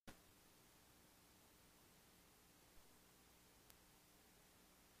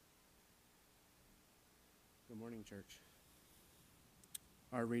morning, church.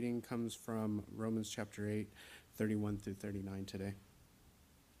 Our reading comes from Romans chapter 8, 31 through 39 today.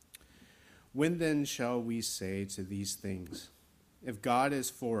 When then shall we say to these things, if God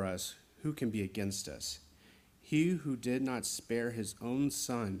is for us, who can be against us? He who did not spare his own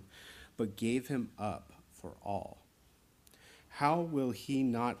son, but gave him up for all, how will he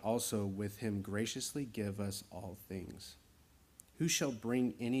not also with him graciously give us all things? Who shall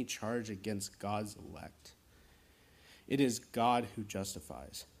bring any charge against God's elect? It is God who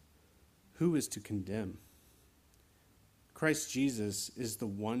justifies. Who is to condemn? Christ Jesus is the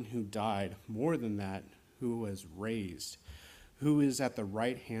one who died, more than that, who was raised, who is at the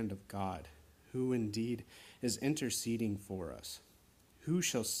right hand of God, who indeed is interceding for us. Who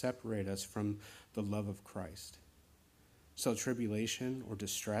shall separate us from the love of Christ? Shall tribulation or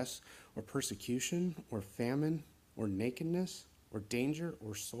distress or persecution or famine or nakedness or danger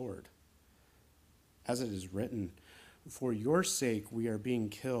or sword? As it is written, for your sake we are being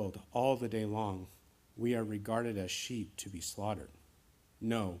killed all the day long. We are regarded as sheep to be slaughtered.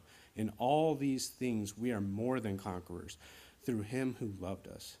 No, in all these things we are more than conquerors through him who loved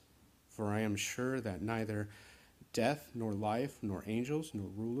us. For I am sure that neither death nor life, nor angels, nor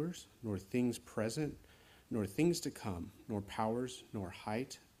rulers, nor things present, nor things to come, nor powers, nor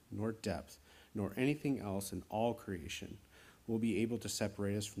height, nor depth, nor anything else in all creation will be able to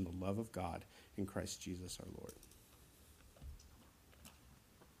separate us from the love of God in Christ Jesus our Lord.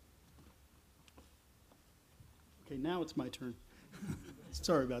 Okay, now it's my turn.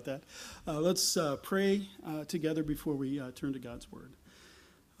 Sorry about that. Let's pray together before we turn to God's Word.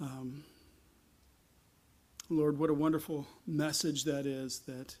 Lord, what a wonderful message that is,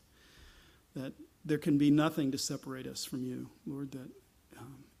 that there can be nothing to separate us from you. Lord, that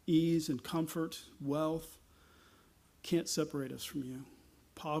ease and comfort, wealth can't separate us from you.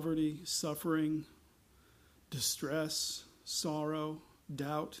 Poverty, suffering, distress, sorrow,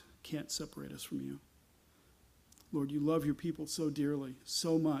 doubt can't separate us from you. Lord, you love your people so dearly,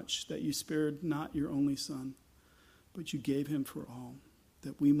 so much, that you spared not your only son, but you gave him for all,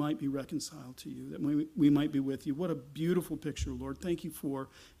 that we might be reconciled to you, that we might be with you. What a beautiful picture, Lord. Thank you for,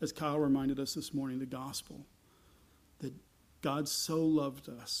 as Kyle reminded us this morning, the gospel, that God so loved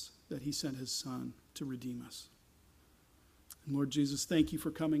us that he sent his son to redeem us. And Lord Jesus, thank you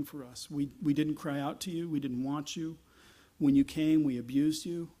for coming for us. We didn't cry out to you. We didn't want you. When you came, we abused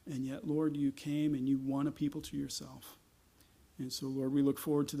you, and yet, Lord, you came and you won a people to yourself. And so, Lord, we look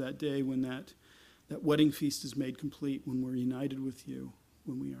forward to that day when that wedding feast is made complete, when we're united with you,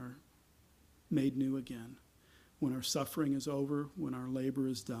 when we are made new again, when our suffering is over, when our labor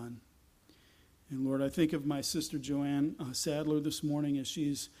is done. And, Lord, I think of my sister Joanne Sadler this morning as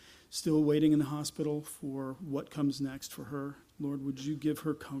she's still waiting in the hospital for what comes next for her. Lord, would you give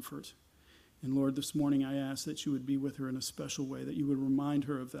her comfort? And Lord, this morning I ask that you would be with her in a special way, that you would remind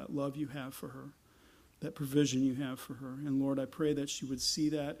her of that love you have for her, that provision you have for her. And Lord, I pray that she would see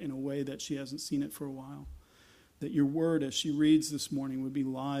that in a way that she hasn't seen it for a while, that your word as she reads this morning would be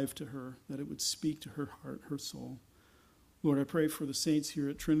live to her, that it would speak to her heart, her soul. Lord, I pray for the saints here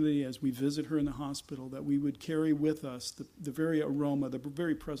at Trinity as we visit her in the hospital, that we would carry with us the very aroma, the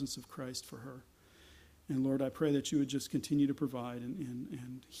very presence of Christ for her. And Lord, I pray that you would just continue to provide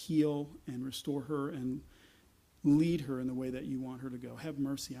and heal and restore her and lead her in the way that you want her to go. Have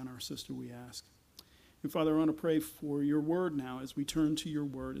mercy on our sister, we ask. And Father, I want to pray for your word now as we turn to your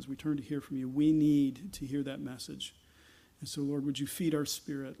word, as we turn to hear from you. We need to hear that message. And so, Lord, would you feed our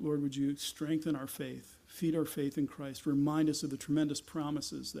spirit? Lord, would you strengthen our faith? Feed our faith in Christ. Remind us of the tremendous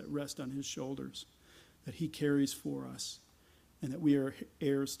promises that rest on his shoulders, that he carries for us, and that we are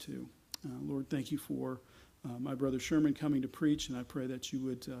heirs to. Lord, thank you for my brother Sherman coming to preach, and I pray that you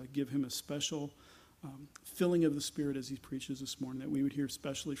would give him a special filling of the Spirit as he preaches this morning, that we would hear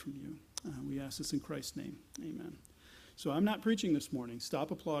specially from you. We ask this in Christ's name. Amen. So I'm not preaching this morning. Stop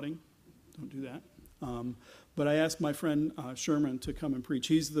applauding. Don't do that. But I asked my friend Sherman to come and preach.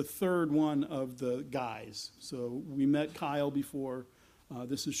 He's the third one of the guys. So we met Kyle before.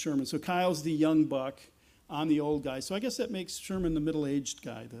 This is Sherman. So Kyle's the young buck. I'm the old guy. So I guess that makes Sherman the middle-aged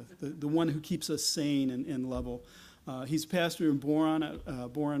guy, the one who keeps us sane and level. He's pastor in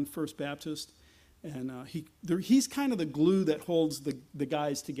Boron First Baptist. And he's kind of the glue that holds the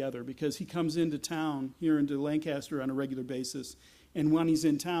guys together, because he comes into town here into Lancaster on a regular basis. And when he's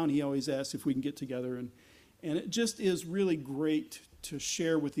in town, he always asks if we can get together. And it just is really great to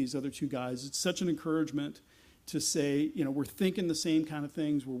share with these other two guys. It's such an encouragement to say, you know, we're thinking the same kind of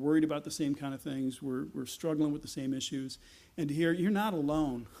things. We're worried about the same kind of things. We're struggling with the same issues. And to hear, you're not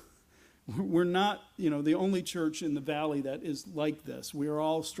alone. we're not, the only church in the valley that is like this. We are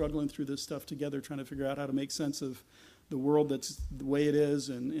all struggling through this stuff together, trying to figure out how to make sense of the world that's the way it is,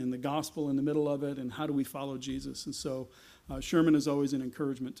 and the gospel in the middle of it, and how do we follow Jesus. And so Sherman is always an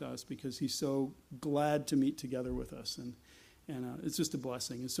encouragement to us because he's so glad to meet together with us, and it's just a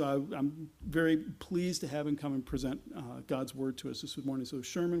blessing. And so I'm very pleased to have him come and present God's word to us this morning. So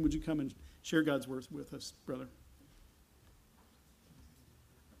Sherman, would you come and share God's word with us, brother?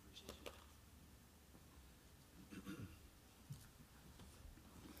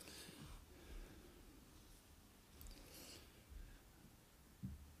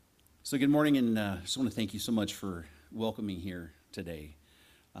 So good morning, and just want to thank you so much for welcoming here today.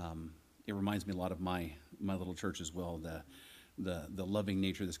 It reminds me a lot of my little church as well, the loving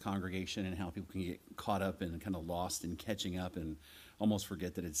nature of this congregation and how people can get caught up and kind of lost in catching up and almost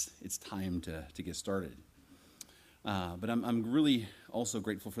forget that it's time to get started. But I'm really also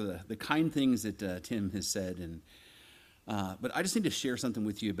grateful for the kind things that Tim has said, and but I just need to share something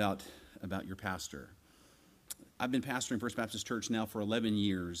with you about your pastor. I've been pastoring First Baptist Church now for 11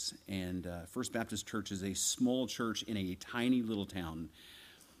 years, and First Baptist Church is a small church in a tiny little town.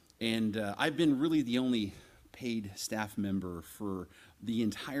 And I've been really the only paid staff member for the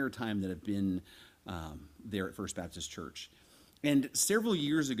entire time that I've been there at First Baptist Church. And several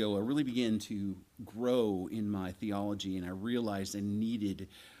years ago, I really began to grow in my theology, and I realized I needed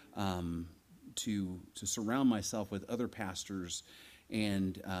to surround myself with other pastors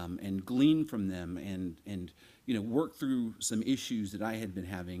and glean from them and work through some issues that I had been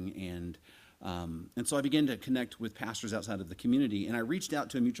having, and so I began to connect with pastors outside of the community, and I reached out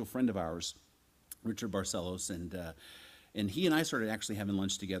to a mutual friend of ours, Richard Barcelos, and he and I started actually having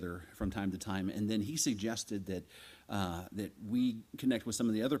lunch together from time to time, and then he suggested that we connect with some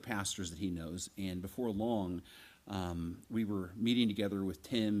of the other pastors that he knows, and before long, we were meeting together with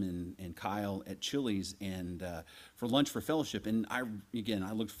Tim and Kyle at Chili's and for lunch for fellowship, and I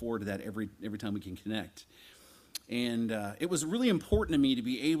look forward to that every time we can connect. And it was really important to me to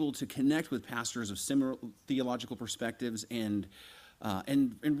be able to connect with pastors of similar theological perspectives and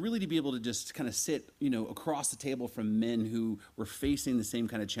really to be able to just kind of sit, across the table from men who were facing the same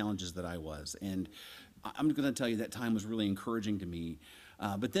kind of challenges that I was. And I'm going to tell you that time was really encouraging to me.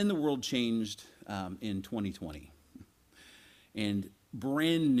 But then the world changed in 2020, and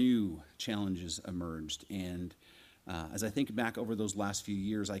brand new challenges emerged. And as I think back over those last few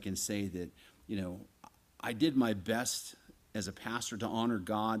years, I can say that, I did my best as a pastor to honor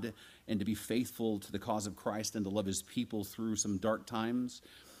God and to be faithful to the cause of Christ and to love his people through some dark times.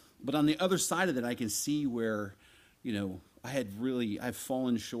 But on the other side of that, I can see where, I've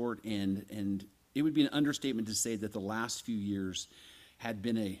fallen short, and it would be an understatement to say that the last few years had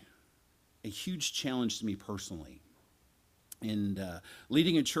been a huge challenge to me personally. And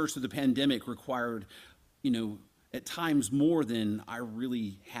leading a church through the pandemic required, at times more than I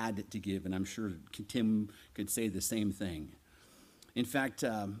really had to give, and I'm sure Tim could say the same thing. In fact,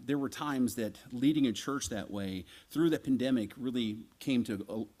 there were times that leading a church that way through the pandemic really came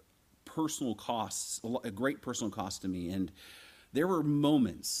to personal costs, a great personal cost to me. And there were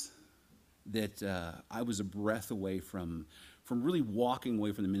moments that I was a breath away from really walking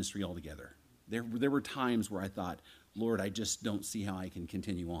away from the ministry altogether. There were times where I thought, Lord, I just don't see how I can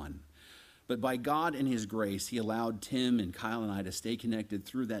continue on. But by God and his grace, he allowed Tim and Kyle and I to stay connected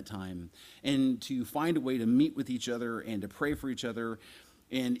through that time and to find a way to meet with each other and to pray for each other.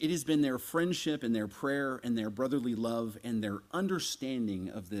 And it has been their friendship and their prayer and their brotherly love and their understanding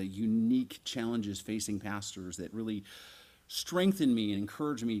of the unique challenges facing pastors that really strengthened me and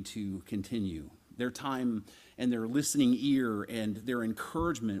encouraged me to continue. Their time and their listening ear and their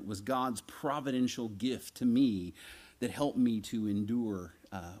encouragement was God's providential gift to me that helped me to endure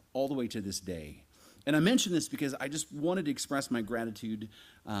all the way to this day. And I mention this because I just wanted to express my gratitude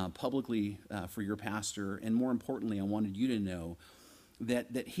publicly for your pastor, and more importantly, I wanted you to know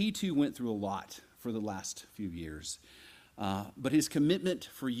that he too went through a lot for the last few years. But his commitment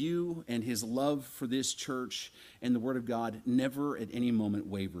for you and his love for this church and the Word of God never at any moment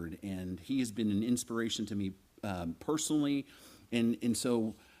wavered, and he has been an inspiration to me personally, and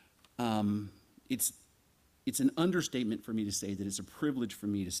so it's an understatement for me to say that it's a privilege for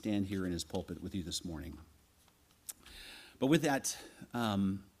me to stand here in his pulpit with you this morning. But with that,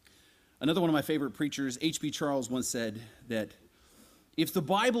 another one of my favorite preachers, H.B. Charles, once said that if the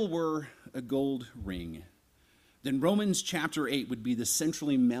Bible were a gold ring, then Romans chapter 8 would be the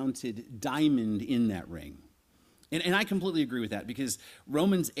centrally mounted diamond in that ring. And I completely agree with that, because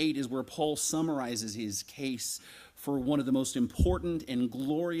Romans 8 is where Paul summarizes his case for one of the most important and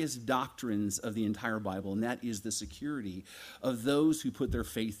glorious doctrines of the entire Bible, and that is the security of those who put their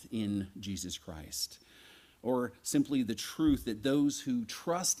faith in Jesus Christ. Or simply the truth that those who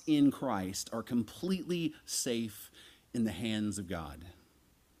trust in Christ are completely safe in the hands of God.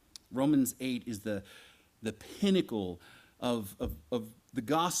 Romans 8 is the pinnacle of the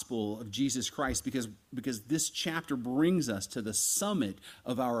gospel of Jesus Christ because this chapter brings us to the summit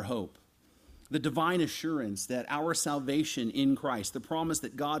of our hope. The divine assurance that our salvation in Christ, the promise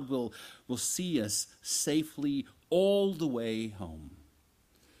that God will see us safely all the way home.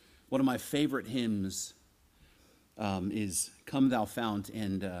 One of my favorite hymns is Come Thou Fount,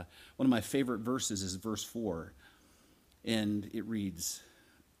 and one of my favorite verses is verse 4, and it reads,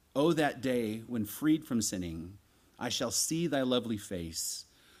 "O that day when freed from sinning, I shall see thy lovely face,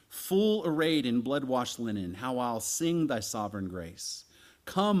 full arrayed in blood-washed linen, how I'll sing thy sovereign grace.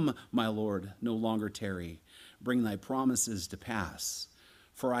 Come, my Lord, no longer tarry, bring thy promises to pass,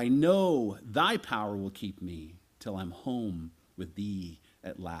 for I know thy power will keep me till I'm home with thee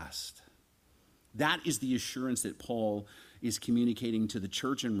at last." That is the assurance that Paul is communicating to the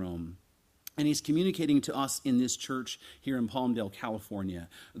church in Rome. And he's communicating to us in this church here in Palmdale, California.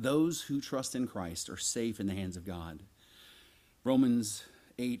 Those who trust in Christ are safe in the hands of God. Romans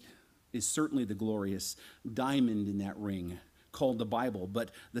 8 is certainly the glorious diamond in that ring called the Bible. But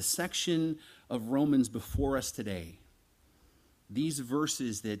the section of Romans before us today, these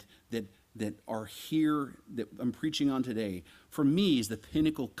verses that are here, that I'm preaching on today, for me is the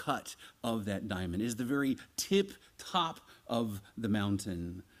pinnacle cut of that diamond, is the very tip top of the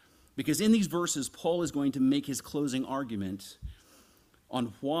mountain. Because in these verses, Paul is going to make his closing argument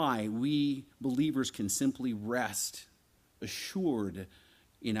on why we believers can simply rest assured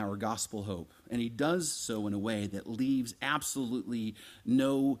in our gospel hope. And he does so in a way that leaves absolutely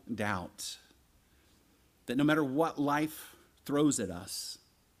no doubt that no matter what life throws at us,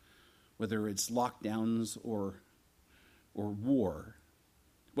 whether it's lockdowns or war,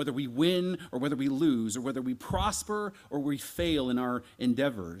 whether we win or whether we lose, or whether we prosper or we fail in our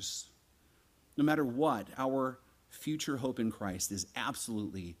endeavors, no matter what, our future hope in Christ is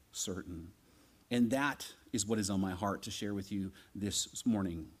absolutely certain. And that is what is on my heart to share with you this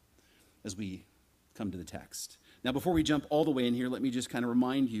morning as we come to the text. Now, before we jump all the way in here, let me just kind of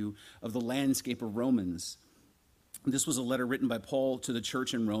remind you of the landscape of Romans. This was a letter written by Paul to the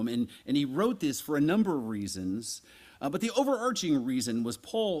church in Rome, and he wrote this for a number of reasons. But the overarching reason was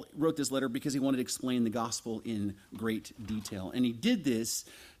Paul wrote this letter because he wanted to explain the gospel in great detail. And he did this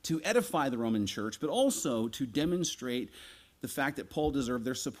to edify the Roman church, but also to demonstrate the fact that Paul deserved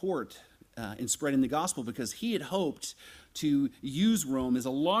their support in spreading the gospel, because he had hoped to use Rome as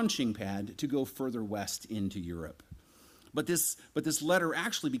a launching pad to go further west into Europe. But this letter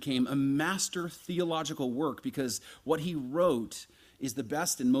actually became a master theological work, because what he wrote is the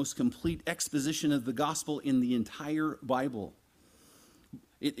best and most complete exposition of the gospel in the entire Bible.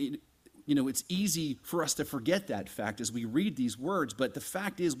 It's easy for us to forget that fact as we read these words, but the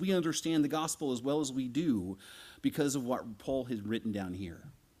fact is we understand the gospel as well as we do because of what Paul has written down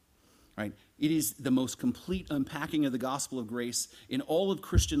here. Right? It is the most complete unpacking of the gospel of grace in all of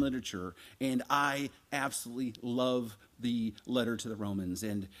Christian literature, and I absolutely love the letter to the Romans.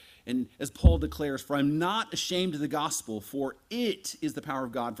 And as Paul declares, "For I'm not ashamed of the gospel, for it is the power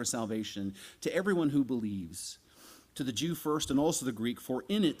of God for salvation to everyone who believes, to the Jew first and also the Greek, for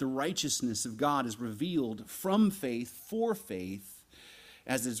in it the righteousness of God is revealed from faith for faith,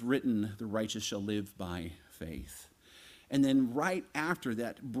 as is written, the righteous shall live by faith." And then right after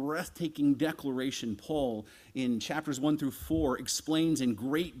that breathtaking declaration, Paul, in chapters 1 through 4, explains in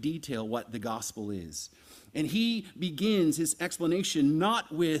great detail what the gospel is. And he begins his explanation not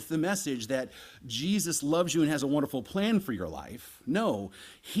with the message that Jesus loves you and has a wonderful plan for your life. No,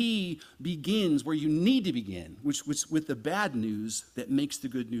 he begins where you need to begin, which with the bad news that makes the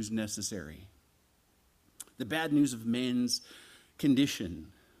good news necessary. The bad news of man's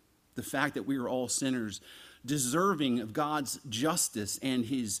condition, the fact that we are all sinners, deserving of God's justice and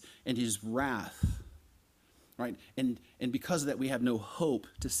his wrath, right? And because of that, we have no hope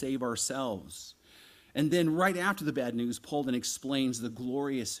to save ourselves. And then right after the bad news, Paul then explains the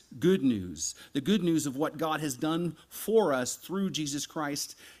glorious good news, the good news of what God has done for us through Jesus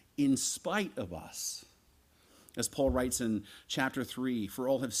Christ in spite of us. As Paul writes in chapter 3, "For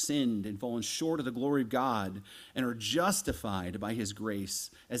all have sinned and fallen short of the glory of God and are justified by his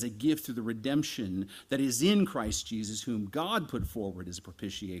grace as a gift through the redemption that is in Christ Jesus, whom God put forward as a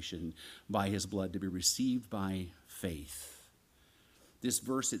propitiation by his blood to be received by faith." This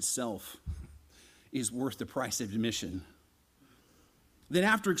verse itself is worth the price of admission. Then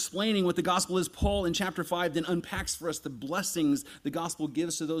after explaining what the gospel is, Paul in chapter 5 then unpacks for us the blessings the gospel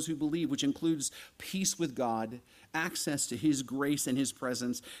gives to those who believe, which includes peace with God, access to his grace and his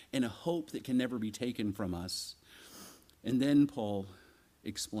presence, and a hope that can never be taken from us. And then Paul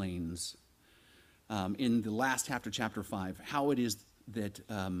explains in the last half of chapter 5 how it is that,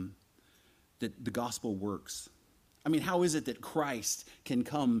 that the gospel works. I mean, how is it that Christ can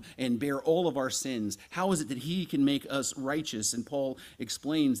come and bear all of our sins? How is it that he can make us righteous? And Paul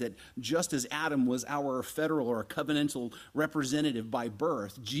explains that just as Adam was our federal or covenantal representative by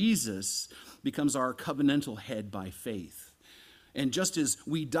birth, Jesus becomes our covenantal head by faith. And just as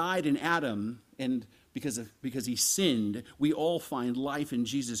we died in Adam, and because he sinned, we all find life in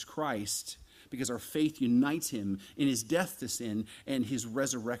Jesus Christ because our faith unites him in his death to sin and his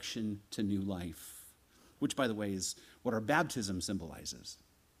resurrection to new life. Which, by the way, is what our baptism symbolizes.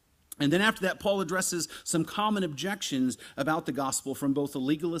 And then after that, Paul addresses some common objections about the gospel from both the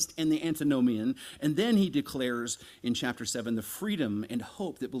legalist and the antinomian. And then he declares in chapter 7 the freedom and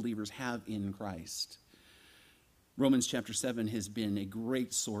hope that believers have in Christ. Romans chapter 7 has been a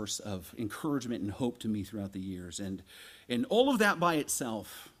great source of encouragement and hope to me throughout the years. And all of that by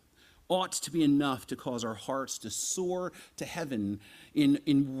itself ought to be enough to cause our hearts to soar to heaven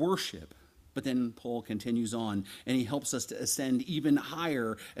in worship. But then Paul continues on, and he helps us to ascend even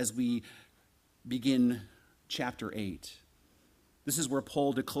higher as we begin chapter 8. This is where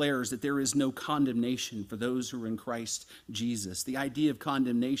Paul declares that there is no condemnation for those who are in Christ Jesus. The idea of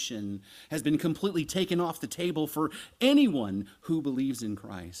condemnation has been completely taken off the table for anyone who believes in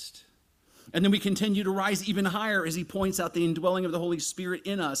Christ. And then we continue to rise even higher as he points out the indwelling of the Holy Spirit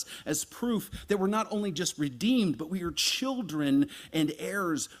in us as proof that we're not only just redeemed, but we are children and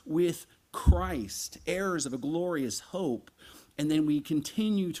heirs with Christ, heirs of a glorious hope. And then we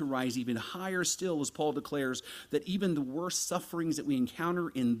continue to rise even higher still as Paul declares that even the worst sufferings that we encounter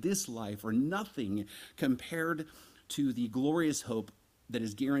in this life are nothing compared to the glorious hope that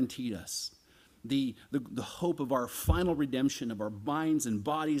is guaranteed us. The hope of our final redemption of our minds and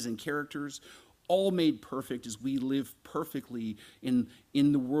bodies and characters, all made perfect as we live perfectly in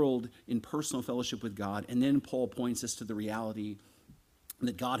the world in personal fellowship with God. And then Paul points us to the reality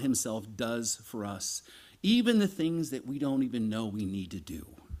that God himself does for us, even the things that we don't even know we need to do.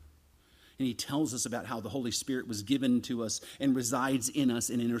 And he tells us about how the Holy Spirit was given to us and resides in us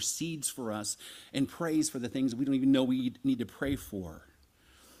and intercedes for us and prays for the things we don't even know we need to pray for.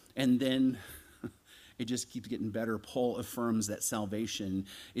 And then it just keeps getting better. Paul affirms that salvation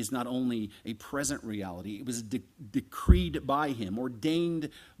is not only a present reality, it was decreed by him, ordained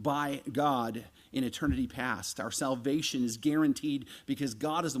by God in eternity past. Our salvation is guaranteed because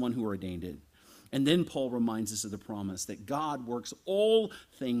God is the one who ordained it. And then Paul reminds us of the promise that God works all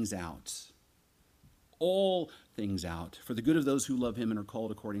things out for the good of those who love him and are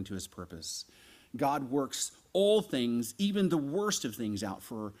called according to his purpose. God works all things, even the worst of things, out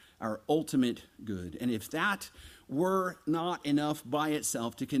for our ultimate good. And if that were not enough by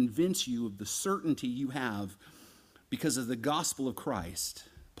itself to convince you of the certainty you have because of the gospel of Christ,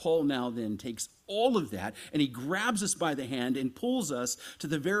 Paul now then takes all of that and he grabs us by the hand and pulls us to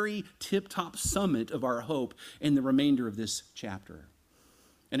the very tip-top summit of our hope in the remainder of this chapter.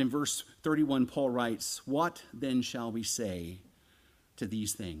 And in verse 31, Paul writes, "What then shall we say to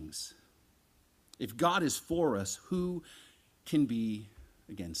these things? If God is for us, who can be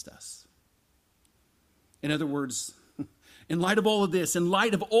against us?" In other words, in light of all of this, in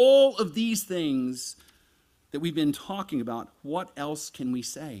light of all of these things that we've been talking about, what else can we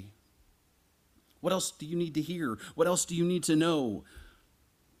say? What else do you need to hear? What else do you need to know?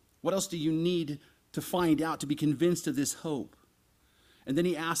 What else do you need to find out to be convinced of this hope? And then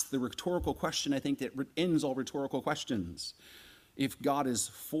he asks the rhetorical question, I think, that ends all rhetorical questions. If God is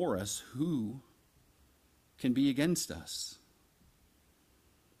for us, who can be against us?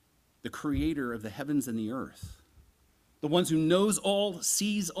 The creator of the heavens and the earth, the one who knows all,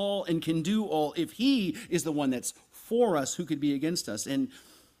 sees all, and can do all. If he is the one that's for us, who could be against us? And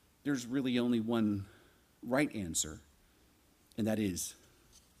there's really only one right answer, and that is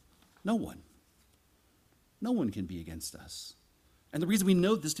no one. No one can be against us. And the reason we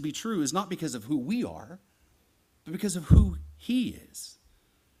know this to be true is not because of who we are, but because of who he is.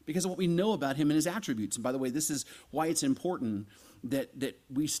 Because of what we know about him and his attributes. And by the way, this is why it's important that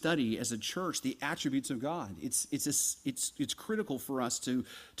we study as a church the attributes of God. It's critical for us to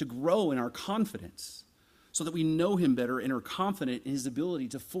grow in our confidence so that we know him better and are confident in his ability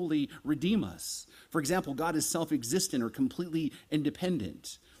to fully redeem us. For example, God is self-existent or completely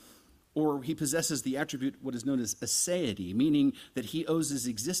independent. Or he possesses the attribute, what is known as aseity, meaning that he owes his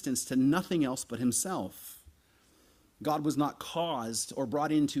existence to nothing else but himself. God was not caused or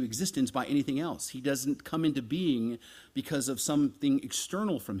brought into existence by anything else. He doesn't come into being because of something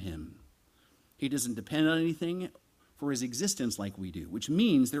external from him. He doesn't depend on anything for his existence like we do, which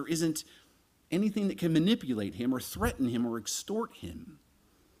means there isn't anything that can manipulate him or threaten him or extort him.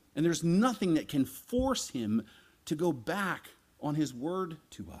 And there's nothing that can force him to go back on his word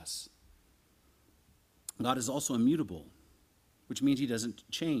to us. God is also immutable, which means he doesn't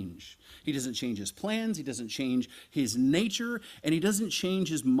change. He doesn't change his plans, he doesn't change his nature, and he doesn't change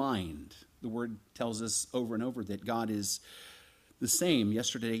his mind. The word tells us over and over that God is the same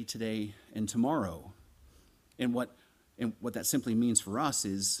yesterday, today, and tomorrow. And what that simply means for us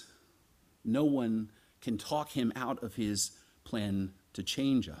is no one can talk him out of his plan to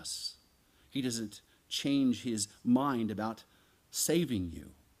change us. He doesn't change his mind about saving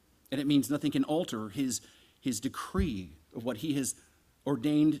you. And it means nothing can alter his decree of what he has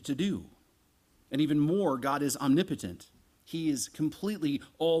ordained to do. And even more, God is omnipotent. He is completely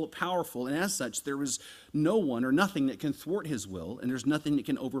all-powerful, and as such, there is no one or nothing that can thwart his will, and there's nothing that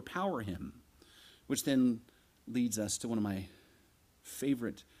can overpower him, which then leads us to one of my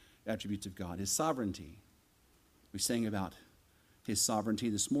favorite attributes of God, his sovereignty. We sang about his sovereignty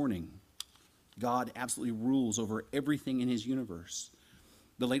this morning. God absolutely rules over everything in his universe.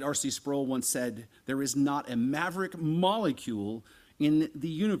 The late R.C. Sproul once said, "There is not a maverick molecule in the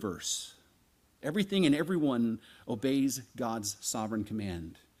universe. Everything and everyone obeys God's sovereign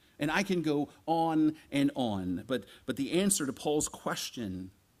command." And I can go on and on, but the answer to Paul's question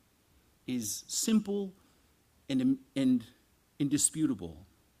is simple and indisputable.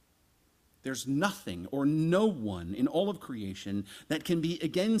 There's nothing or no one in all of creation that can be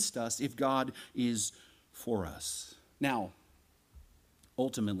against us if God is for us. Now,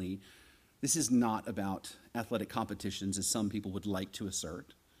 ultimately, this is not about athletic competitions, as some people would like to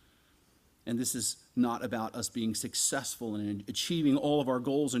assert. And this is not about us being successful in achieving all of our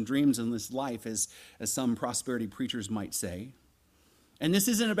goals and dreams in this life, as some prosperity preachers might say. And this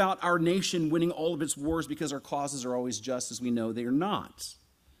isn't about our nation winning all of its wars because our causes are always just, as we know they are not.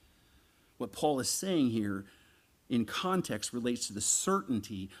 What Paul is saying here in context relates to the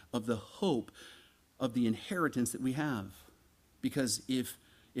certainty of the hope of the inheritance that we have. Because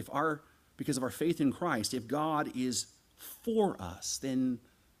because of our faith in Christ, if God is for us, then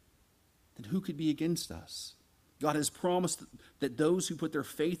who could be against us? God has promised that those who put their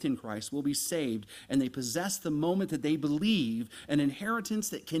faith in Christ will be saved, and they possess the moment that they believe an inheritance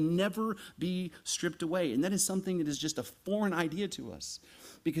that can never be stripped away. And that is something that is just a foreign idea to us,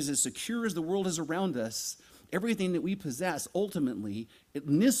 because as secure as the world is around us, everything that we possess ultimately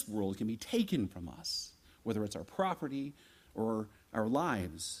in this world can be taken from us, whether it's our property or our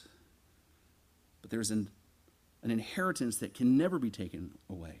lives. But there's an inheritance that can never be taken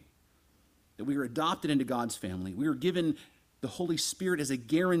away. That we are adopted into God's family. We are given the Holy Spirit as a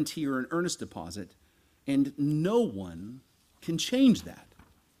guarantee or an earnest deposit, and no one can change that.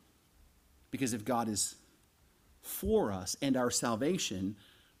 Because if God is for us and our salvation,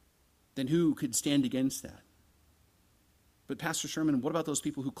 then who could stand against that? But Pastor Sherman, what about those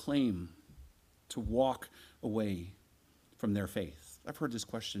people who claim to walk away from their faith? I've heard this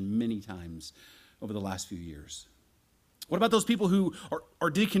question many times over the last few years. What about those people who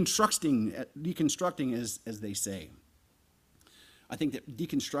are deconstructing as they say? I think that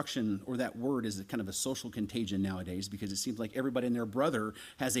deconstruction, or that word, is a kind of a social contagion nowadays, because it seems like everybody and their brother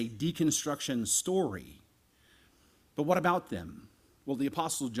has a deconstruction story. But what about them? Well, the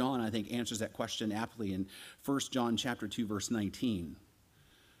Apostle John, I think, answers that question aptly in 1 John chapter 2, verse 19.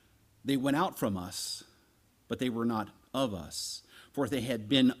 They went out from us, but they were not of us. For if they had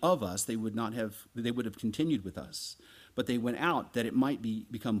been of us, they would have continued with us. But they went out that it might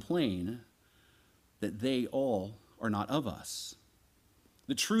become plain that they all are not of us.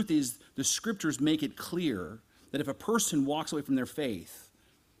 The truth is, the scriptures make it clear that if a person walks away from their faith,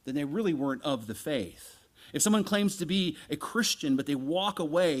 then they really weren't of the faith. If someone claims to be a Christian, but they walk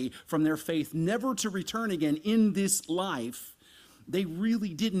away from their faith never to return again in this life, they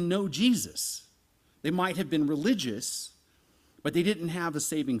really didn't know Jesus. They might have been religious, but they didn't have a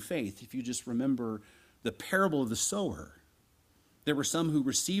saving faith. If you just remember the parable of the sower, there were some who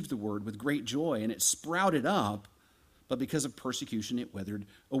received the word with great joy, and it sprouted up, but because of persecution, it withered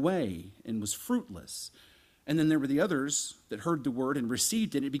away and was fruitless. And then there were the others that heard the word and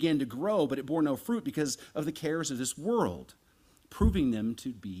received it. It began to grow, but it bore no fruit because of the cares of this world, proving them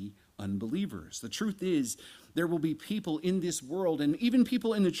to be unbelievers. The truth is, there will be people in this world, and even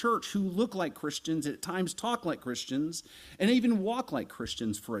people in the church, who look like Christians, at times talk like Christians, and even walk like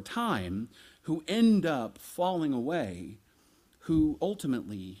Christians for a time, who end up falling away, who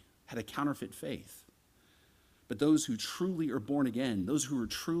ultimately had a counterfeit faith. But those who truly are born again, those who are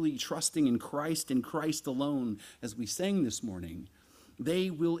truly trusting in Christ and Christ alone, as we sang this morning, they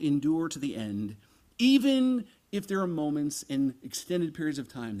will endure to the end, even if there are moments in extended periods of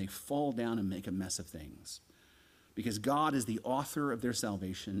time they fall down and make a mess of things. Because God is the author of their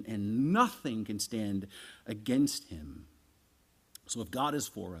salvation, and nothing can stand against him. So if God is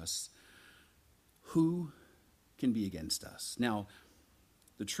for us, who can be against us? Now,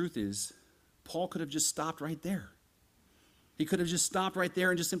 the truth is, Paul could have just stopped right there. He could have just stopped right there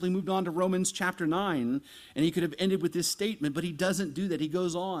and just simply moved on to Romans chapter 9, and he could have ended with this statement, but he doesn't do that. He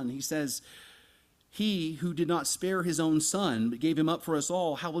goes on. He says, he who did not spare his own son, but gave him up for us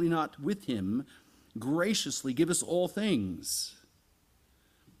all, how will he not with him graciously give us all things?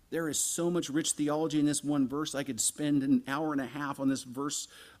 There is so much rich theology in this one verse. I could spend an hour and a half on this verse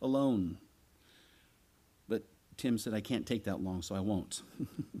alone. But Tim said I can't take that long, so I won't.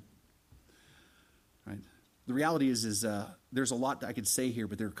 Right? The reality is there's a lot that I could say here,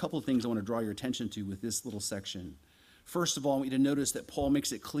 but there are a couple of things I want to draw your attention to with this little section. First of all, I want you to notice that Paul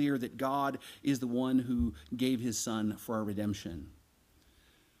makes it clear that God is the one who gave his son for our redemption.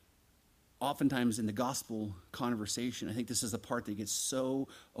 Oftentimes in the gospel conversation, I think this is the part that gets so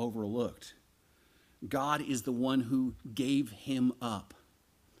overlooked. God is the one who gave him up.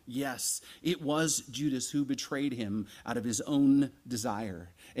 Yes, it was Judas who betrayed him out of his own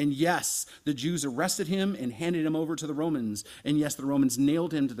desire. And yes, the Jews arrested him and handed him over to the Romans. And yes, the Romans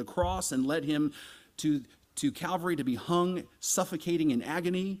nailed him to the cross and led him to Calvary to be hung, suffocating in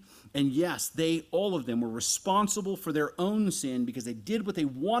agony. And yes, all of them were responsible for their own sin because they did what they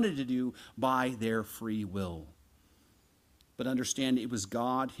wanted to do by their free will. But understand, it was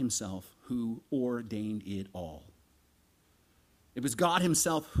God himself who ordained it all. It was God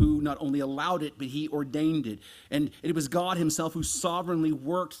himself who not only allowed it, but he ordained it. And it was God himself who sovereignly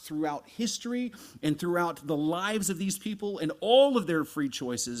worked throughout history and throughout the lives of these people and all of their free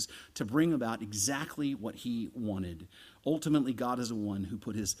choices to bring about exactly what he wanted. Ultimately, God is the one who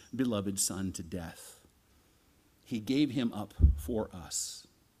put his beloved son to death. He gave him up for us.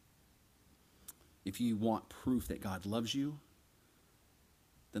 If you want proof that God loves you,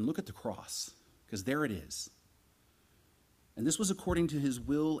 then look at the cross, because there it is. And this was according to his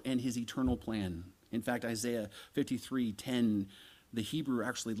will and his eternal plan. In fact, Isaiah 53:10, the Hebrew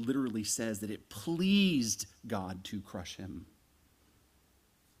actually literally says that it pleased God to crush him.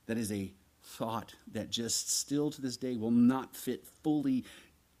 That is a thought that just still to this day will not fit fully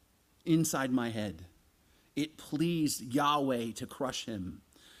inside my head. It pleased Yahweh to crush him.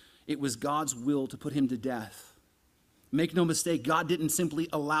 It was God's will to put him to death. Make no mistake, God didn't simply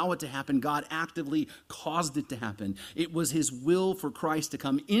allow it to happen. God actively caused it to happen. It was his will for Christ to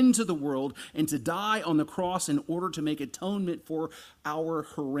come into the world and to die on the cross in order to make atonement for our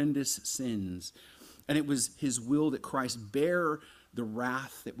horrendous sins. And it was his will that Christ bear the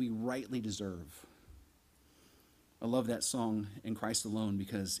wrath that we rightly deserve. I love that song, In Christ Alone,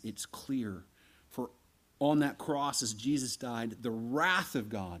 because it's clear. For on that cross, as Jesus died, the wrath of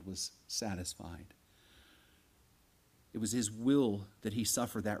God was satisfied. It was his will that he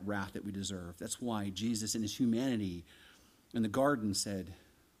suffered that wrath that we deserve. That's why Jesus in his humanity in the garden said,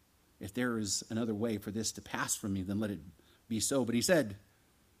 if there is another way for this to pass from me, then let it be so. But he said,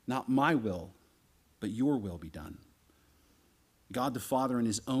 not my will, but your will be done. God the Father in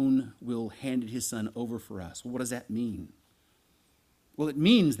his own will handed his son over for us. Well, what does that mean? Well, it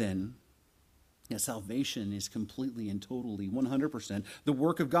means then that salvation is completely and totally 100% the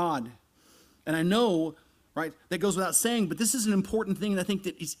work of God. And I know, right, that goes without saying, but this is an important thing, and I think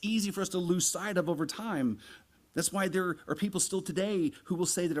that it's easy for us to lose sight of over time. That's why there are people still today who will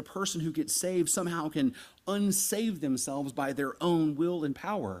say that a person who gets saved somehow can unsave themselves by their own will and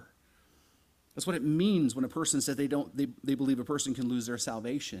power. That's what it means when a person says they believe a person can lose their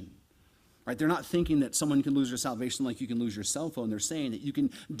salvation. Right? They're not thinking that someone can lose their salvation like you can lose your cell phone. They're saying that you can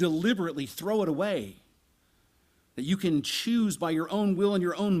deliberately throw it away. That you can choose by your own will and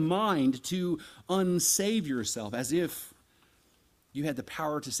your own mind to unsave yourself, as if you had the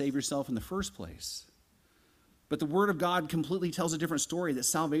power to save yourself in the first place. But the Word of God completely tells a different story, that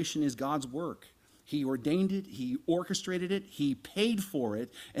salvation is God's work. He ordained it, he orchestrated it, he paid for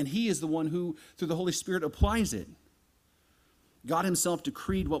it, and he is the one who, through the Holy Spirit, applies it. God himself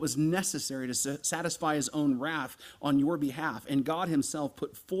decreed what was necessary to satisfy his own wrath on your behalf. And God himself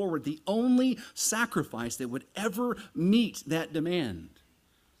put forward the only sacrifice that would ever meet that demand.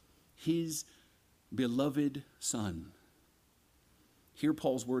 His beloved Son. Hear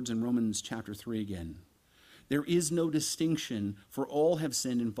Paul's words in Romans chapter 3 again. There is no distinction, for all have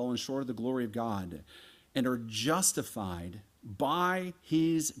sinned and fallen short of the glory of God, and are justified by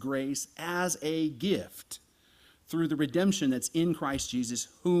his grace as a gift through the redemption that's in Christ Jesus,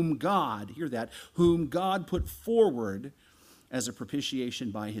 whom God, hear that, whom God put forward as a propitiation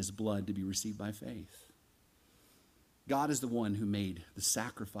by his blood to be received by faith. God is the one who made the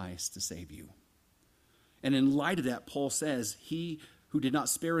sacrifice to save you. And in light of that, Paul says, he who did not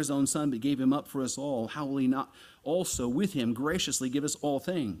spare his own son but gave him up for us all, how will he not also with him graciously give us all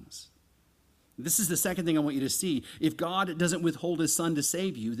things? This is the second thing I want you to see. If God doesn't withhold his son to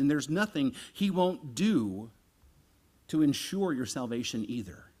save you, then there's nothing he won't do to ensure your salvation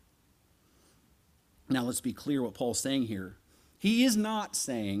either. Now let's be clear what Paul's saying here. He is not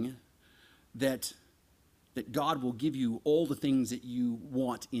saying that God will give you all the things that you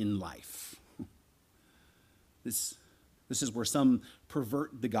want in life. This is where some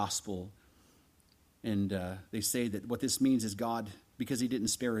pervert the gospel, and they say that what this means is God, because he didn't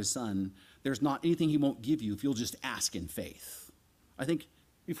spare his son, there's not anything he won't give you if you'll just ask in faith. I think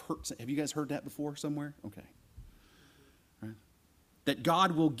have you guys heard that before somewhere? Okay. Right. That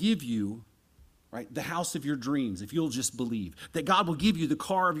God will give you, right, the house of your dreams if you'll just believe. That God will give you the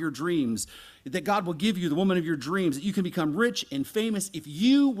car of your dreams. That God will give you the woman of your dreams. That you can become rich and famous if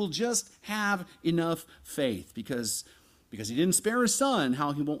you will just have enough faith. Because he didn't spare his son,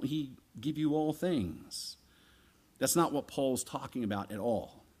 how won't he give you all things? That's not what Paul's talking about at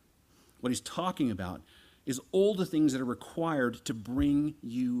all. What he's talking about is all the things that are required to bring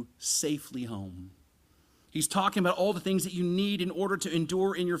you safely home. He's talking about all the things that you need in order to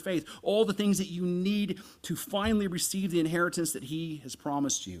endure in your faith, all the things that you need to finally receive the inheritance that he has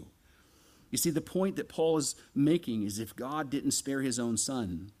promised you. You see, the point that Paul is making is if God didn't spare his own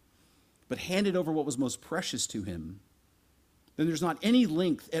son, but handed over what was most precious to him, then there's not any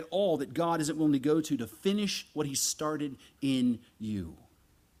length at all that God isn't willing to go to finish what he started in you.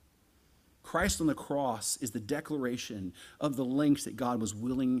 Christ on the cross is the declaration of the lengths that God was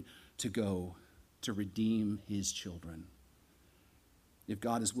willing to go to redeem his children. If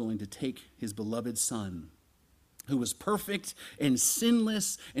God is willing to take his beloved son, who was perfect and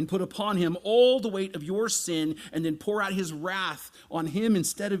sinless, and put upon him all the weight of your sin, and then pour out his wrath on him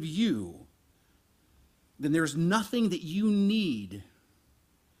instead of you, then there's nothing that you need.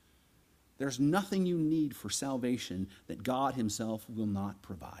 There's nothing you need for salvation that God himself will not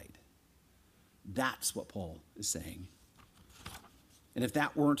provide. That's what Paul is saying. And if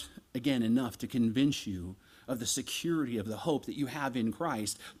that weren't, again, enough to convince you of the security of the hope that you have in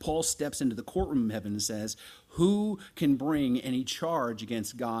Christ, Paul steps into the courtroom of heaven and says, who can bring any charge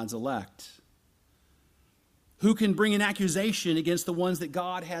against God's elect? Who can bring an accusation against the ones that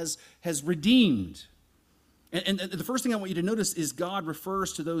God has redeemed? And the first thing I want you to notice is God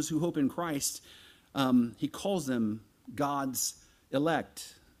refers to those who hope in Christ. He calls them God's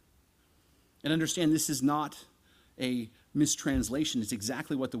elect. And understand, this is not a mistranslation. It's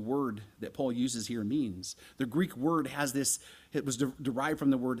exactly what the word that Paul uses here means. The Greek word has this, it was derived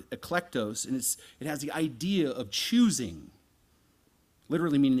from the word eklektos, and it has the idea of choosing,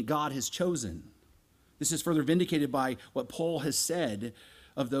 literally meaning that God has chosen. This is further vindicated by what Paul has said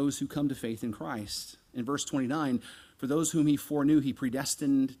of those who come to faith in Christ. In verse 29, for those whom he foreknew, he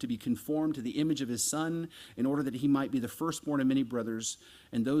predestined to be conformed to the image of his Son, in order that he might be the firstborn of many brothers.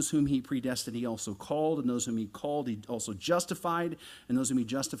 And those whom he predestined, he also called. And those whom he called, he also justified. And those whom he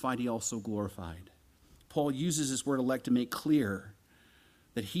justified, he also glorified. Paul uses this word elect to make clear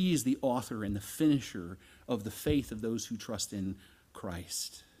that he is the author and the finisher of the faith of those who trust in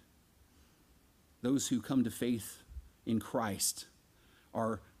Christ. Those who come to faith in Christ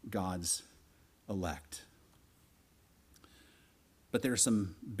are God's elect. But there are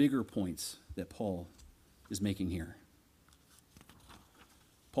some bigger points that Paul is making here.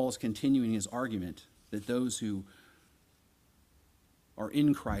 Paul is continuing his argument that those who are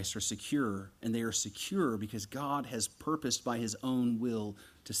in Christ are secure, and they are secure because God has purposed by his own will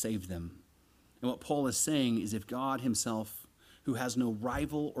to save them. And what Paul is saying is if God himself, who has no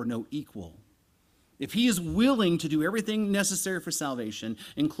rival or no equal, if he is willing to do everything necessary for salvation,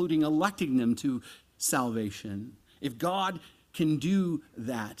 including electing them to salvation, if God can do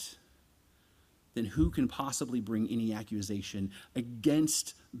that, then who can possibly bring any accusation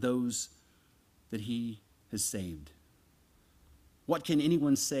against those that he has saved? What can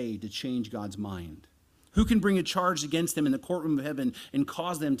anyone say to change God's mind? Who can bring a charge against them in the courtroom of heaven and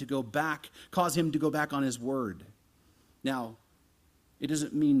cause him to go back on his word? Now, it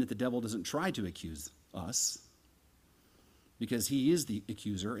doesn't mean that the devil doesn't try to accuse us, because he is the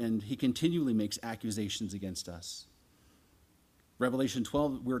accuser and he continually makes accusations against us. Revelation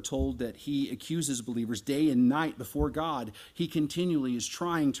 12, we're told that he accuses believers day and night before God. He continually is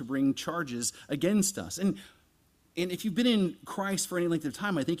trying to bring charges against us. And if you've been in Christ for any length of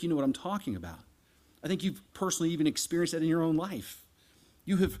time, I think you know what I'm talking about. I think you've personally even experienced that in your own life.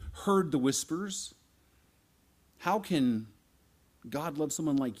 You have heard the whispers. How can God love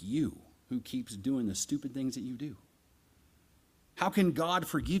someone like you who keeps doing the stupid things that you do? How can God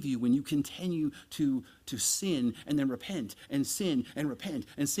forgive you when you continue to sin and then repent and sin and repent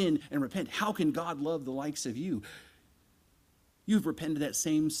and sin and repent? How can God love the likes of you? You've repented that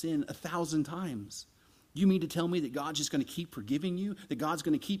same sin 1,000 times. You mean to tell me that God's just going to keep forgiving you? That God's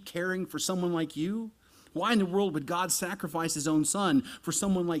going to keep caring for someone like you? Why in the world would God sacrifice his own son for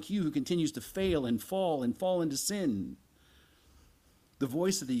someone like you who continues to fail and fall into sin? The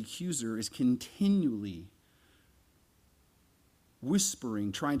voice of the accuser is continually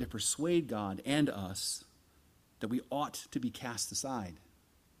whispering, trying to persuade God and us that we ought to be cast aside.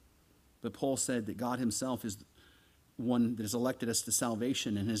 But Paul said that God himself is one that has elected us to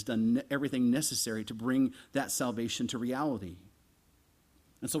salvation and has done everything necessary to bring that salvation to reality.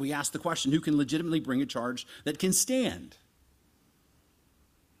 And so we ask the question, who can legitimately bring a charge that can stand?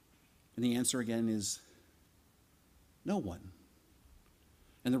 And the answer again is no one.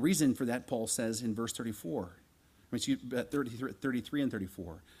 And the reason for that, Paul says in verse 33 and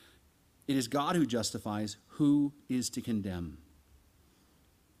 34, it is God who justifies. Who is to condemn?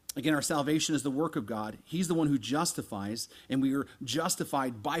 Again, our salvation is the work of God. He's the one who justifies, and we are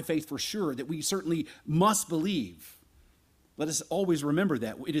justified by faith for sure, that we certainly must believe. Let us always remember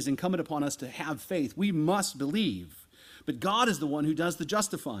that. It is incumbent upon us to have faith. We must believe. But God is the one who does the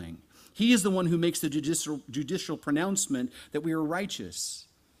justifying. He is the one who makes the judicial pronouncement that we are righteous.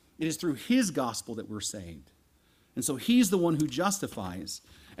 It is through his gospel that we're saved. And so he's the one who justifies.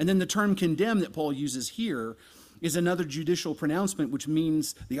 And then the term condemn that Paul uses here is another judicial pronouncement, which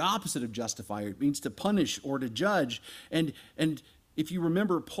means the opposite of justify. It means to punish or to judge. And if you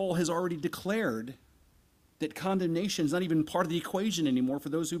remember, Paul has already declared that condemnation is not even part of the equation anymore for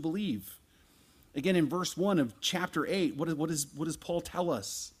those who believe. Again, in verse 1 of chapter 8, what does Paul tell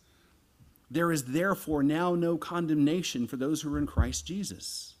us? There is therefore now no condemnation for those who are in Christ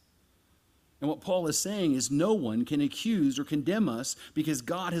Jesus. And what Paul is saying is no one can accuse or condemn us because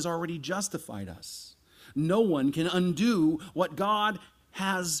God has already justified us. No one can undo what God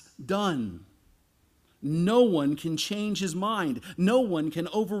has done. No one can change his mind. No one can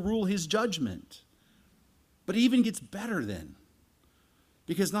overrule his judgment. But it even gets better then.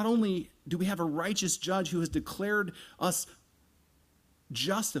 Because not only do we have a righteous judge who has declared us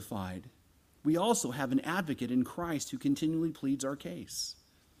justified, we also have an advocate in Christ who continually pleads our case.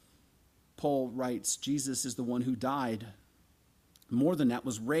 Paul writes, Jesus is the one who died. More than that,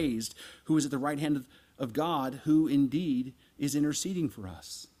 was raised, who is at the right hand of God, who indeed is interceding for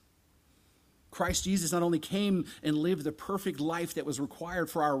us. Christ Jesus not only came and lived the perfect life that was required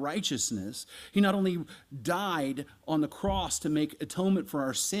for our righteousness, he not only died on the cross to make atonement for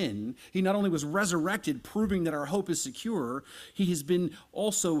our sin, he not only was resurrected, proving that our hope is secure, he has been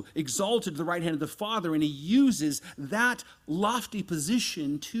also exalted to the right hand of the Father, and he uses that lofty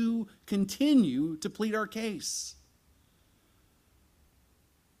position to continue to plead our case.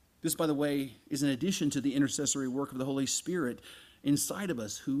 This, by the way, is in addition to the intercessory work of the Holy Spirit inside of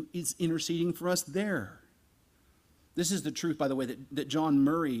us, who is interceding for us there. This is the truth, by the way, that John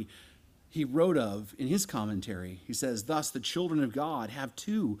Murray, he wrote of in his commentary. He says, thus the children of God have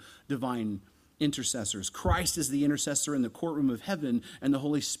two divine intercessors. Christ is the intercessor in the courtroom of heaven, and the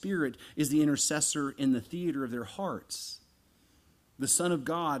Holy Spirit is the intercessor in the theater of their hearts. The Son of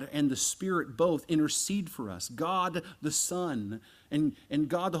God and the Spirit both intercede for us. God the Son and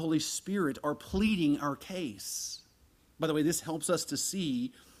God the Holy Spirit are pleading our case. By the way, this helps us to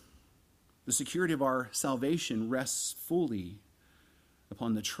see the security of our salvation rests fully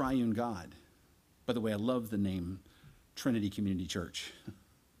upon the triune God. By the way, I love the name Trinity Community Church.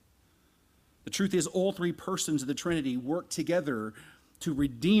 The truth is, all three persons of the Trinity work together to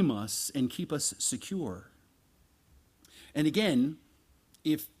redeem us and keep us secure. And again,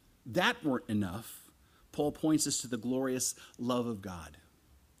 if that weren't enough, Paul points us to the glorious love of God.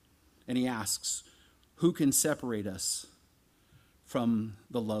 And he asks, who can separate us from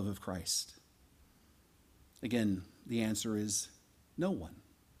the love of Christ? Again, the answer is no one.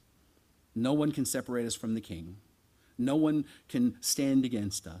 No one can separate us from the King. No one can stand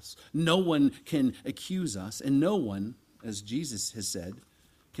against us. No one can accuse us. And no one, as Jesus has said,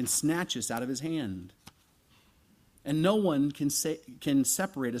 can snatch us out of his hand. And no one can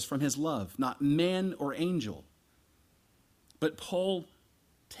separate us from his love, not man or angel. But Paul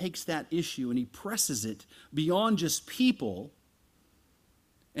takes that issue and he presses it beyond just people,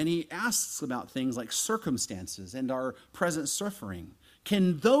 and he asks about things like circumstances and our present suffering.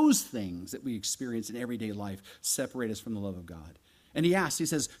 Can those things that we experience in everyday life separate us from the love of God? And he asks, he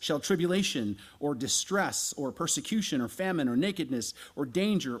says, shall tribulation or distress or persecution or famine or nakedness or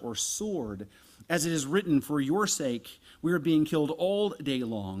danger or sword, as it is written, for your sake we are being killed all day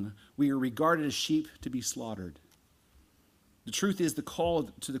long. We are regarded as sheep to be slaughtered. The truth is, the call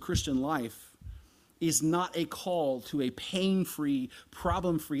to the Christian life is not a call to a pain-free,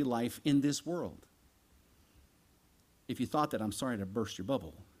 problem-free life in this world. If you thought that, I'm sorry to burst your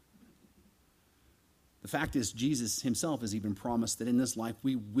bubble. The fact is, Jesus himself has even promised that in this life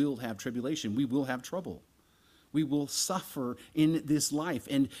we will have tribulation. We will have trouble. We will suffer in this life.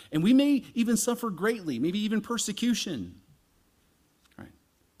 And we may even suffer greatly, maybe even persecution. Right?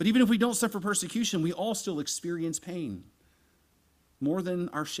 But even if we don't suffer persecution, we all still experience pain. More than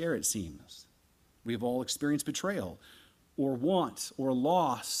our share, it seems. We have all experienced betrayal or want or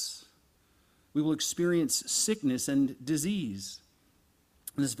loss. We will experience sickness and disease.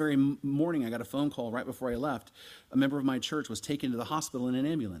 And this very morning, I got a phone call right before I left. A member of my church was taken to the hospital in an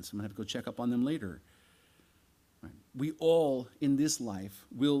ambulance. I'm going to have to go check up on them later. Right. We all in this life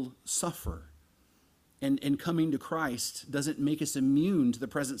will suffer. And coming to Christ doesn't make us immune to the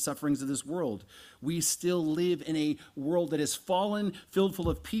present sufferings of this world. We still live in a world that is fallen, filled full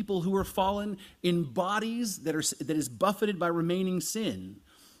of people who are fallen, in bodies that is buffeted by remaining sin.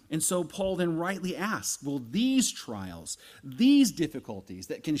 And so Paul then rightly asks, will these trials, these difficulties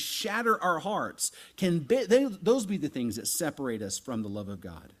that can shatter our hearts, those be the things that separate us from the love of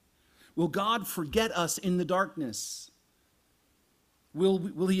God? Will God forget us in the darkness?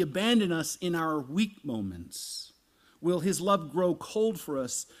 Will he abandon us in our weak moments? Will his love grow cold for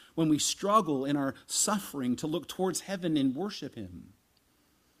us when we struggle in our suffering to look towards heaven and worship him?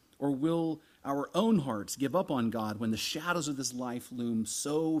 Or will our own hearts give up on God when the shadows of this life loom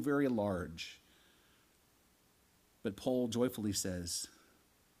so very large? But Paul joyfully says,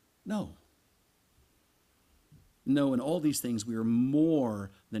 no. No, in all these things we are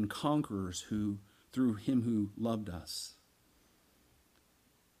more than conquerors through him who loved us.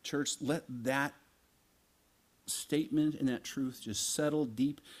 Church, let that statement and that truth just settle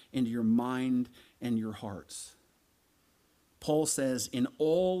deep into your mind and your hearts. Paul says, in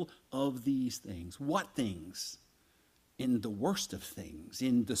all of these things, what things? In the worst of things,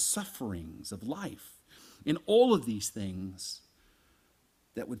 in the sufferings of life, in all of these things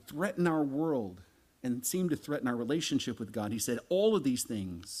that would threaten our world and seem to threaten our relationship with God. He said, all of these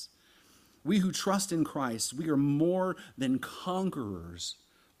things, we who trust in Christ, we are more than conquerors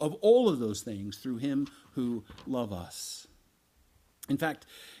of all of those things through him who loved us. In fact,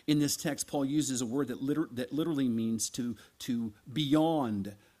 in this text, Paul uses a word that literally means to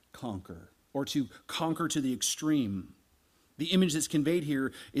beyond conquer, or to conquer to the extreme. The image that's conveyed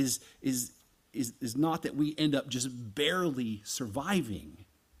here is not that we end up just barely surviving.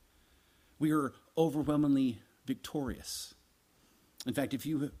 We are overwhelmingly victorious. In fact,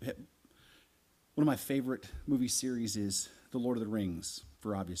 one of my favorite movie series is The Lord of the Rings,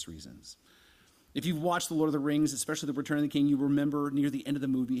 for obvious reasons. If you've watched The Lord of the Rings, especially The Return of the King, you remember near the end of the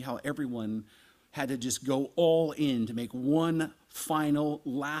movie how everyone had to just go all in to make one final,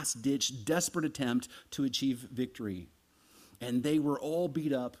 last-ditch, desperate attempt to achieve victory. And they were all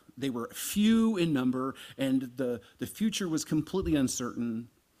beat up. They were few in number, and the future was completely uncertain.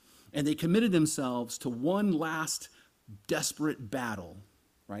 And they committed themselves to one last desperate battle.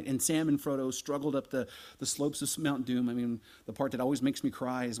 Right? And Sam and Frodo struggled up the slopes of Mount Doom. I mean, the part that always makes me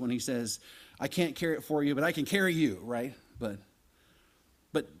cry is when he says, I can't carry it for you, but I can carry you, right? But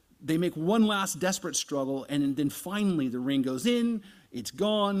they make one last desperate struggle, and then finally the ring goes in, it's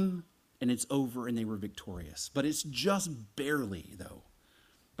gone, and it's over, and they were victorious. But it's just barely, though.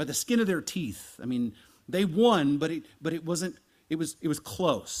 By the skin of their teeth. I mean, they won, but it wasn't, it was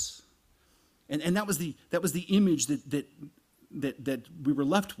close. And that was the image that we were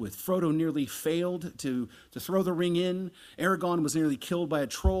left with. Frodo nearly failed to throw the ring in. Aragorn was nearly killed by a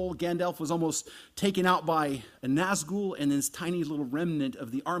troll. Gandalf was almost taken out by a Nazgul, and this tiny little remnant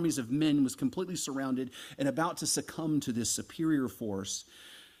of the armies of men was completely surrounded and about to succumb to this superior force.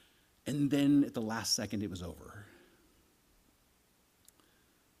 And then at the last second, it was over.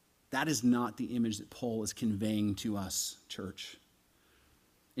 That is not the image that Paul is conveying to us, church.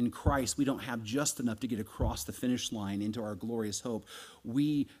 In Christ, we don't have just enough to get across the finish line into our glorious hope.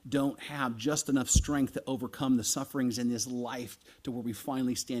 We don't have just enough strength to overcome the sufferings in this life to where we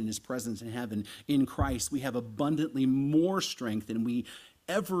finally stand in his presence in heaven. In Christ, we have abundantly more strength than we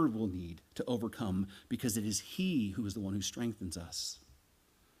ever will need to overcome, because it is he who is the one who strengthens us.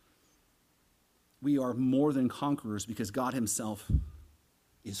 We are more than conquerors because God himself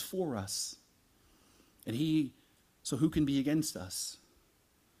is for us. So who can be against us?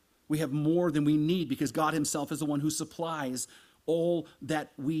 We have more than we need because God himself is the one who supplies all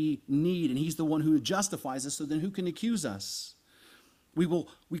that we need, and he's the one who justifies us, so then who can accuse us?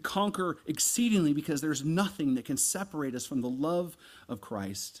 We conquer exceedingly because there's nothing that can separate us from the love of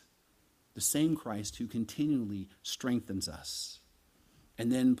Christ, the same Christ who continually strengthens us.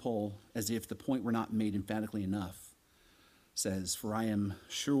 And then Paul, as if the point were not made emphatically enough, says, "For I am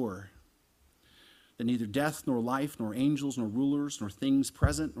sure that neither death, nor life, nor angels, nor rulers, nor things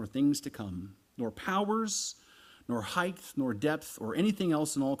present, nor things to come, nor powers, nor height, nor depth, or anything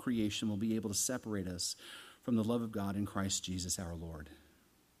else in all creation will be able to separate us from the love of God in Christ Jesus our Lord."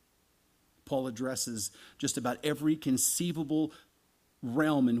 Paul addresses just about every conceivable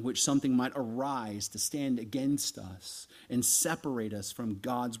realm in which something might arise to stand against us and separate us from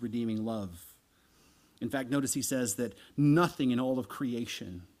God's redeeming love. In fact, notice he says that nothing in all of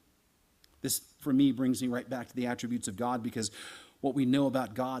creation. This, for me, brings me right back to the attributes of God, because what we know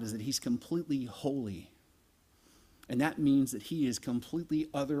about God is that he's completely holy. And that means that he is completely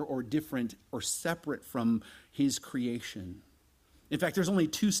other or different or separate from his creation. In fact, there's only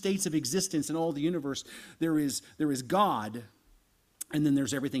two states of existence in all the universe. There is God, and then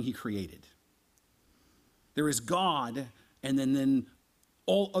there's everything he created. There is God, and then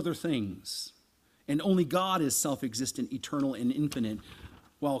all other things. And only God is self-existent, eternal, and infinite,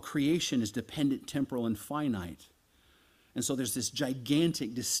 while creation is dependent, temporal, and finite. And so there's this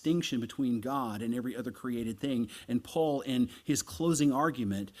gigantic distinction between God and every other created thing. And Paul, in his closing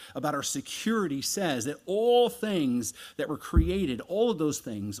argument about our security, says that all things that were created, all of those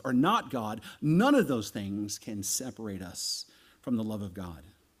things are not God. None of those things can separate us from the love of God.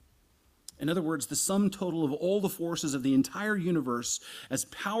 In other words, the sum total of all the forces of the entire universe, as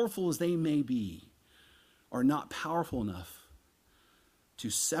powerful as they may be, are not powerful enough to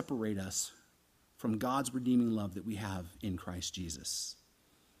separate us from God's redeeming love that we have in Christ Jesus.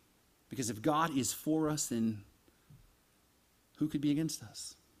 Because if God is for us, then who could be against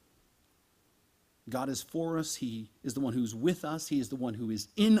us? God is for us. He is the one who's with us. He is the one who is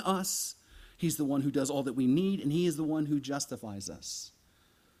in us. He's the one who does all that we need, and he is the one who justifies us.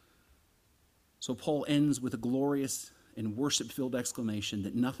 So Paul ends with a glorious and worship-filled exclamation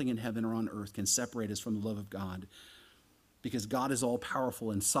that nothing in heaven or on earth can separate us from the love of God, because God is all-powerful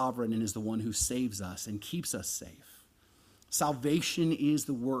and sovereign and is the one who saves us and keeps us safe. Salvation is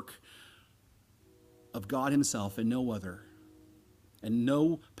the work of God himself and no other. And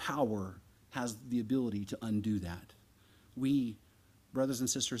no power has the ability to undo that. We, brothers and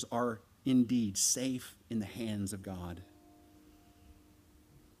sisters, are indeed safe in the hands of God.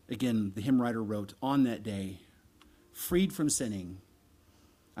 Again, the hymn writer wrote, "On that day, freed from sinning,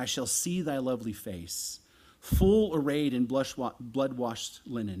 I shall see thy lovely face. Full arrayed in blood-washed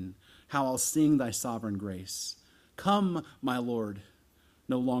linen, how I'll sing thy sovereign grace. Come, my Lord,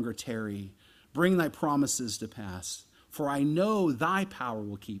 no longer tarry. Bring thy promises to pass, for I know thy power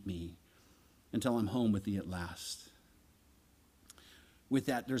will keep me until I'm home with thee at last." With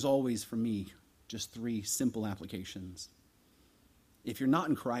that, there's always, for me, just three simple applications. If you're not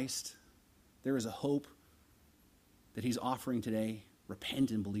in Christ, there is a hope that he's offering today.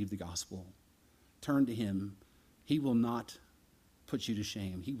 Repent and believe the gospel. Turn to him. He will not put you to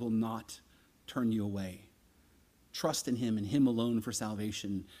shame. He will not turn you away. Trust in him and him alone for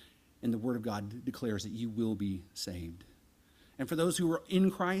salvation. And the word of God declares that you will be saved. And for those who are in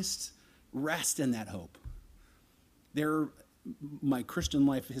Christ, rest in that hope. My Christian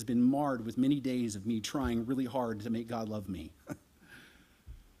life has been marred with many days of me trying really hard to make God love me.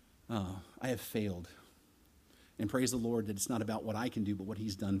 I have failed. And praise the Lord that it's not about what I can do, but what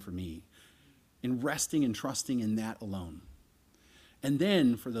he's done for me. And resting and trusting in that alone. And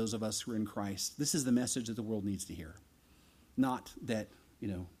then, for those of us who are in Christ, this is the message that the world needs to hear. Not that,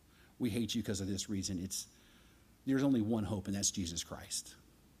 we hate you because of this reason. There's only one hope, and that's Jesus Christ.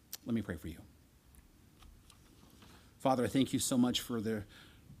 Let me pray for you. Father, I thank you so much for the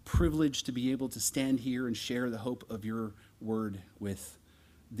privilege to be able to stand here and share the hope of your word with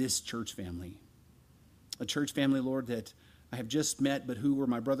this church family. A church family, Lord, that I have just met, but who were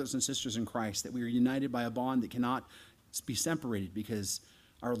my brothers and sisters in Christ, that we are united by a bond that cannot be separated because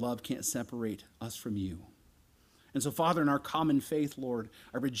our love can't separate us from you. And so, Father, in our common faith, Lord,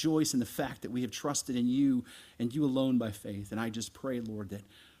 I rejoice in the fact that we have trusted in you and you alone by faith. And I just pray, Lord, that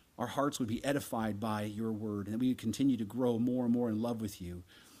our hearts would be edified by your word and that we would continue to grow more and more in love with you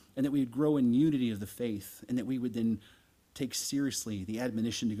and that we would grow in unity of the faith and that we would then take seriously the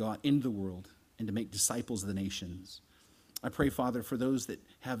admonition to go out into the world and to make disciples of the nations. I pray, Father, for those that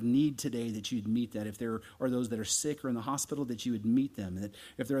have need today that you'd meet that. If there are those that are sick or in the hospital, that you would meet them. That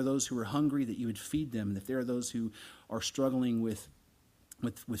if there are those who are hungry, that you would feed them. And if there are those who are struggling with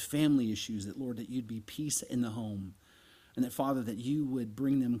family issues, that, Lord, that you'd be peace in the home. And that, Father, that you would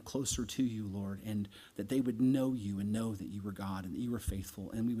bring them closer to you, Lord, and that they would know you and know that you were God and that you were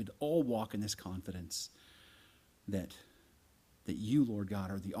faithful. And we would all walk in this confidence that you, Lord God,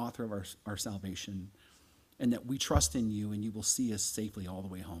 are the author of our salvation, and that we trust in you and you will see us safely all the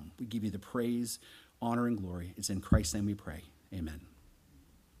way home. We give you the praise, honor, and glory. It's in Christ's name we pray. Amen.